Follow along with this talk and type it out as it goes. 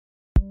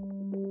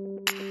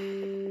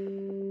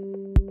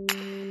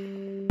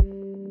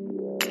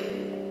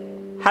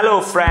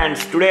Hello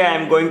friends, today I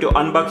am going to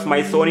unbox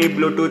my Sony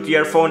Bluetooth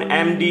earphone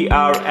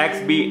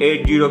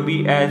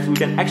MDR-XB80BS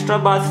with an extra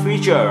bass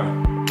feature.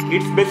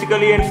 It's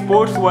basically a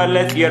sports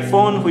wireless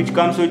earphone which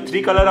comes with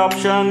 3 color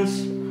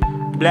options: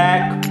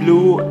 black,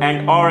 blue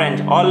and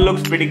orange. All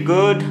looks pretty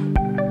good.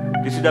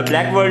 This is the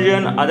black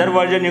version. Other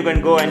version you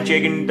can go and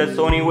check in the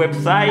Sony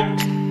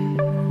website.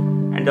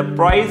 And the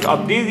price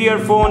of this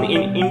earphone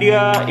in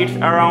India, it's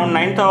around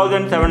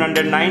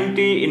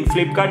 9,790 in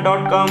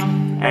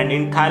flipkart.com. And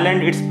in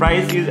Thailand its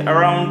price is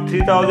around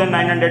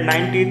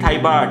 3,990 Thai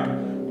baht,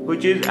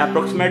 which is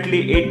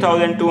approximately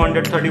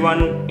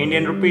 8,231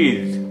 Indian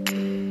rupees.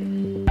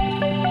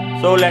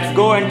 So let's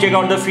go and check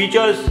out the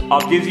features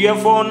of this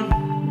earphone.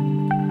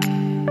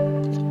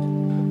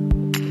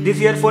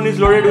 This earphone is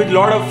loaded with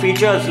lot of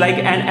features like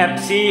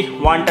NFC,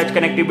 One Touch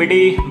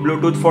connectivity,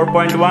 Bluetooth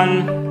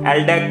 4.1,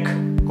 LDAC,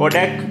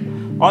 codec.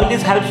 All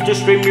this helps to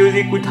stream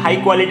music with high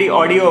quality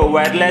audio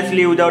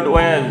wirelessly without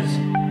wires.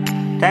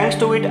 Thanks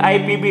to its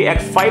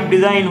IPX5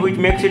 design, which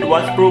makes it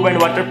washproof and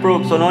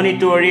waterproof, so no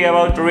need to worry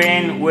about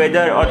rain,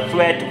 weather or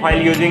sweat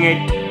while using it.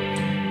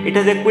 It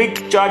has a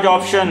quick charge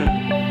option,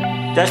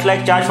 just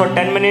like charge for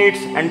 10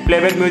 minutes and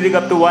playback music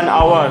up to 1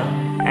 hour.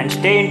 And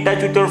stay in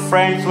touch with your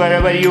friends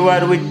wherever you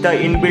are with the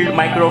inbuilt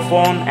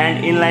microphone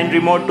and inline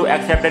remote to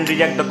accept and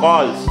reject the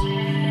calls.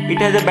 It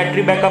has a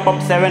battery backup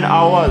of 7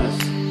 hours.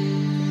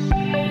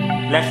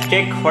 Let's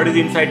check what is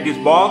inside this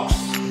box.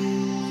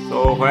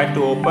 So where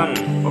to open?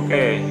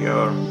 Okay,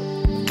 here.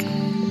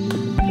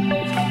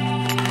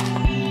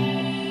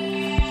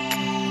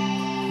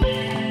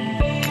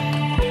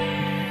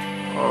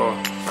 Oh,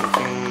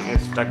 something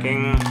is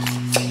stucking.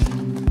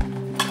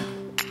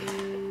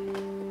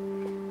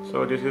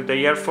 So this is the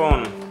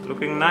earphone,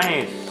 looking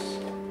nice.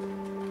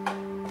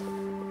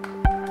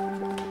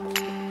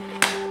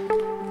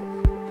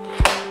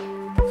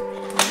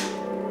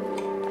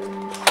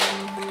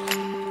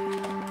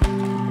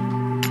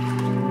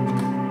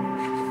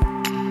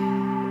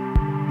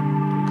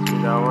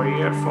 Our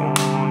earphone.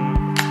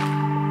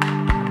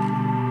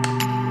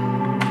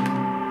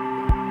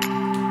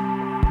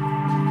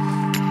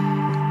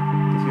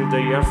 This is the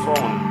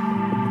earphone.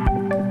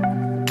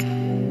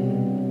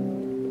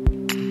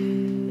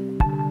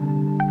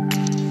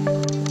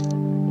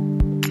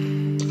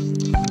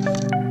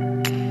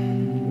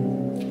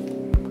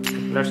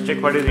 Let's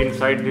check what is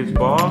inside this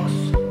box.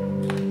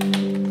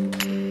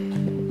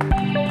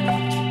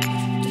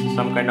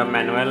 Some kind of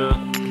manual,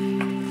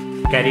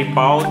 carry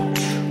pouch,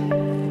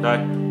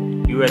 the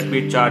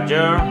USB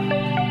charger,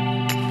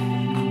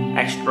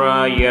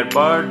 extra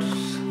earbuds.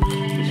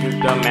 This is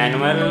the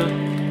manual,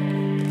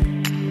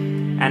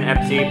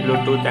 NFC,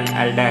 Bluetooth and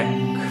LDAC.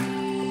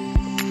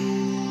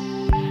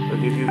 So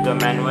this is the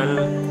manual.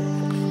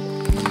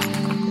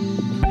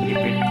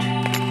 Keep it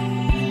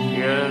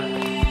here.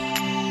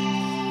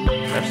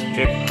 Let's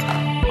check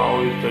how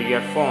is the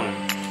earphone.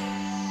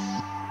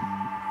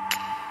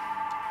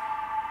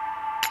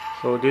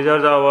 So these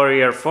are our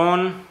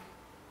earphone.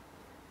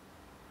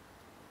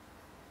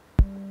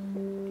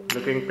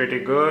 Looking pretty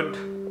good.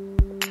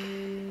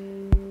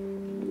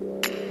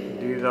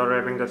 These are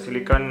having the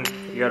silicone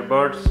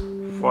earbuds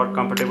for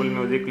comfortable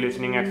music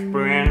listening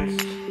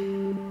experience.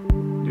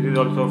 This is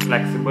also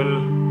flexible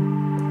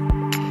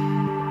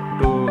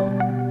to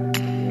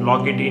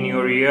lock it in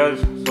your ears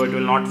so it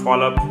will not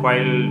fall up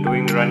while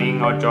doing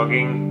running or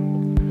jogging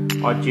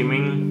or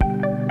gymming.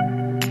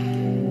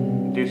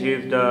 This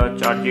is the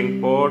charging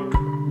port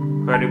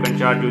where you can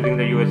charge using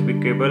the USB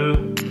cable.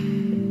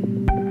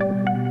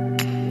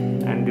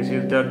 And this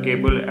is the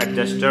cable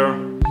adjuster,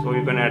 so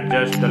you can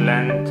adjust the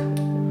length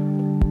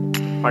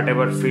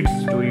whatever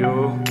fits to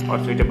you or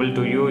suitable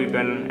to you, you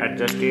can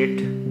adjust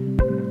it.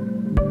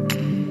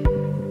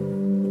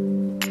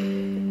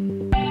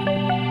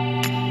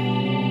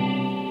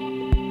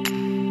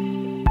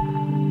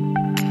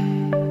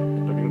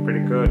 Looking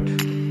pretty good.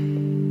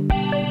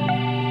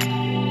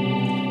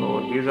 So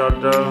these are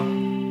the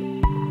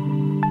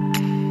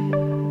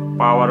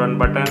power on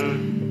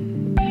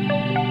button,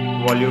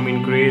 volume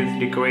increase,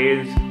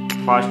 decrease,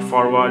 fast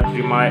forward,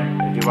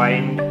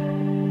 rewind,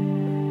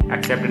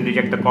 accept and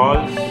reject the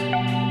calls.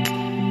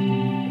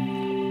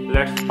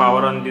 Let's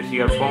power on this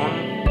earphone.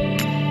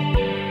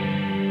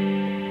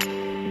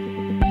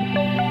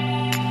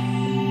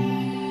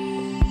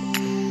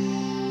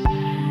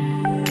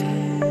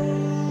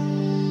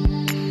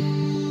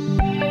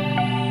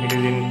 It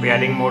is in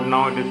pairing mode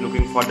now, it is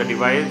looking for the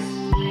device.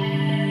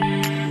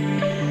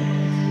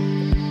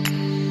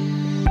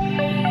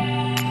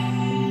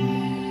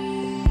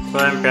 So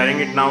I am pairing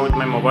it now with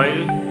my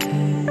mobile.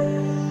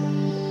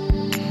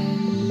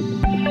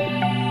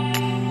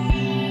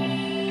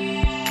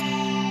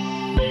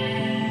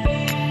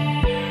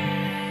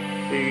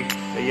 See,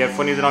 the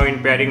earphone is now in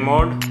pairing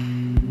mode.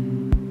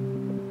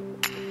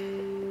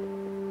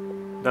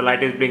 The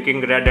light is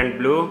blinking red and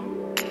blue.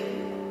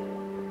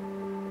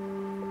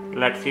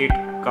 Let's see it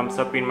comes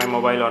up in my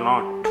mobile or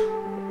not.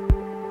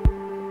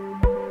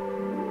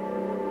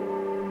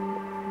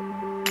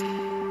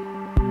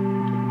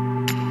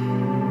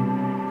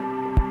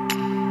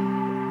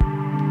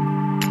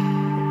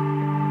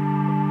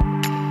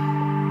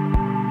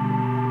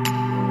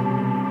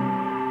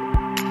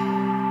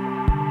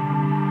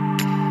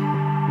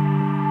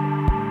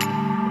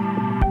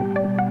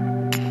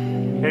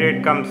 Okay,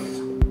 it comes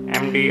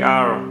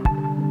MDR.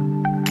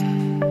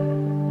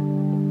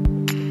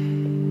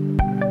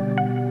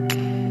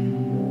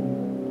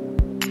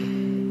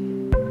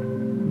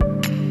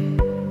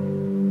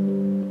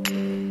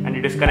 And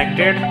it is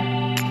connected.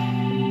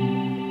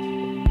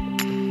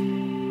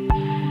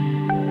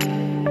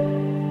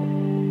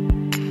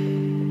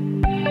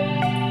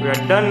 We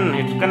are done,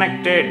 it's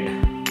connected.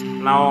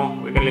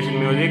 Now we can listen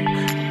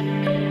music.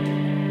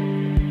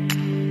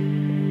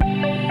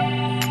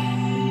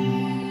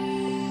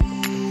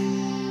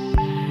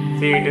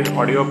 See, it is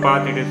audio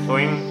path, it is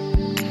showing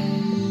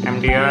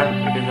MDR,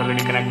 it is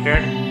already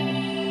connected.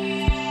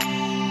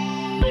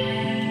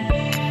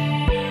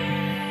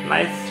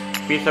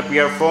 Nice piece of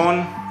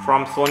earphone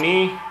from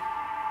Sony.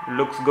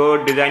 Looks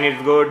good, design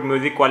is good,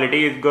 music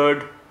quality is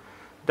good,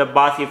 the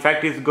bass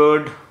effect is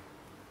good,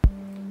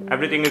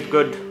 everything is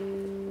good.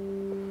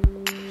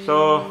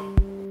 So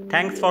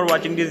thanks for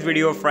watching this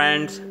video,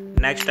 friends.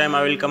 Next time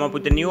I will come up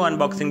with a new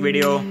unboxing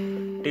video.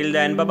 Till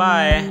then, bye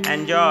bye,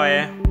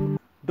 enjoy.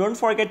 Don't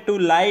forget to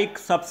like,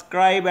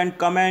 subscribe and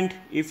comment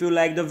if you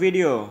like the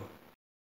video.